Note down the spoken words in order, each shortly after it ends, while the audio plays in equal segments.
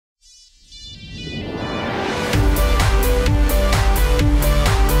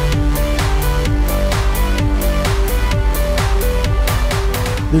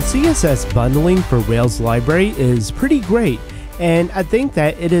The CSS bundling for Rails library is pretty great, and I think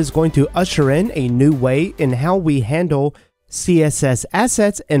that it is going to usher in a new way in how we handle CSS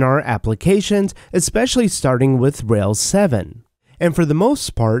assets in our applications, especially starting with Rails 7. And for the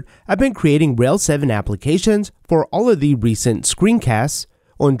most part, I've been creating Rails 7 applications for all of the recent screencasts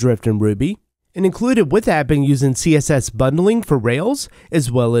on Drift and Ruby, and included with that I've been using CSS bundling for Rails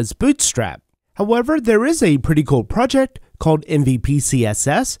as well as Bootstrap. However, there is a pretty cool project called MVP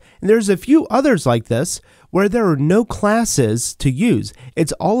CSS, and there's a few others like this where there are no classes to use.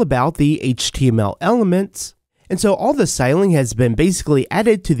 It's all about the HTML elements, and so all the styling has been basically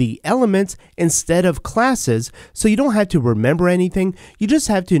added to the elements instead of classes, so you don't have to remember anything, you just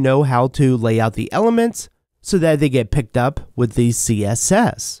have to know how to lay out the elements so that they get picked up with the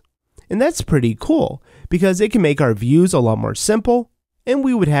CSS. And that's pretty cool, because it can make our views a lot more simple, and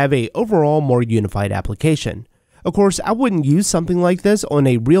we would have a overall more unified application. Of course, I wouldn't use something like this on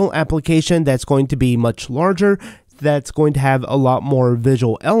a real application that's going to be much larger, that's going to have a lot more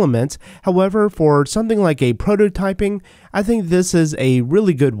visual elements. However, for something like a prototyping, I think this is a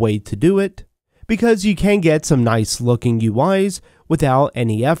really good way to do it, because you can get some nice looking UIs without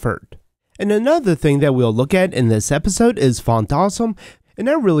any effort. And another thing that we'll look at in this episode is Font Awesome. And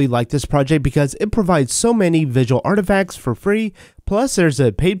I really like this project because it provides so many visual artifacts for free, plus there's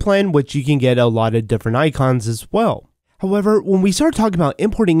a paid plan which you can get a lot of different icons as well. However, when we start talking about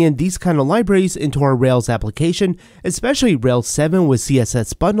importing in these kind of libraries into our Rails application, especially Rails 7 with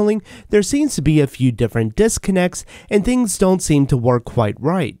CSS bundling, there seems to be a few different disconnects and things don't seem to work quite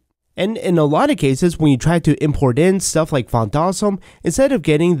right. And in a lot of cases, when you try to import in stuff like Font Awesome, instead of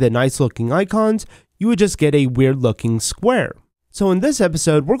getting the nice looking icons, you would just get a weird looking square. So in this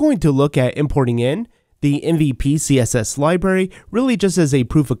episode, we're going to look at importing in the MVP CSS library, really just as a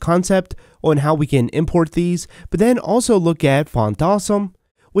proof of concept on how we can import these, but then also look at Font Awesome,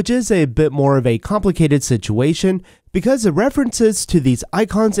 which is a bit more of a complicated situation because the references to these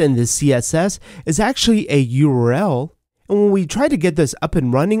icons in the CSS is actually a URL, and when we try to get this up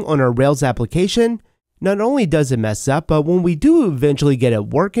and running on our Rails application, not only does it mess up, but when we do eventually get it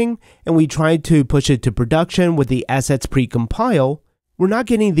working and we try to push it to production with the assets precompile, we're not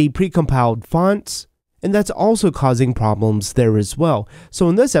getting the precompiled fonts, and that's also causing problems there as well. So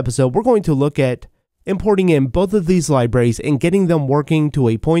in this episode, we're going to look at importing in both of these libraries and getting them working to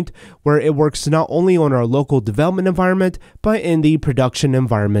a point where it works not only on our local development environment, but in the production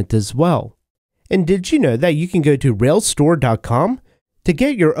environment as well. And did you know that you can go to railsstore.com to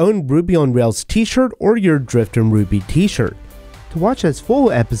get your own Ruby on Rails t-shirt or your Drift and Ruby t-shirt? To watch this full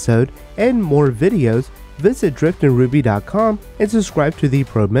episode and more videos, visit driftandruby.com and subscribe to the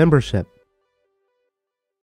Pro membership.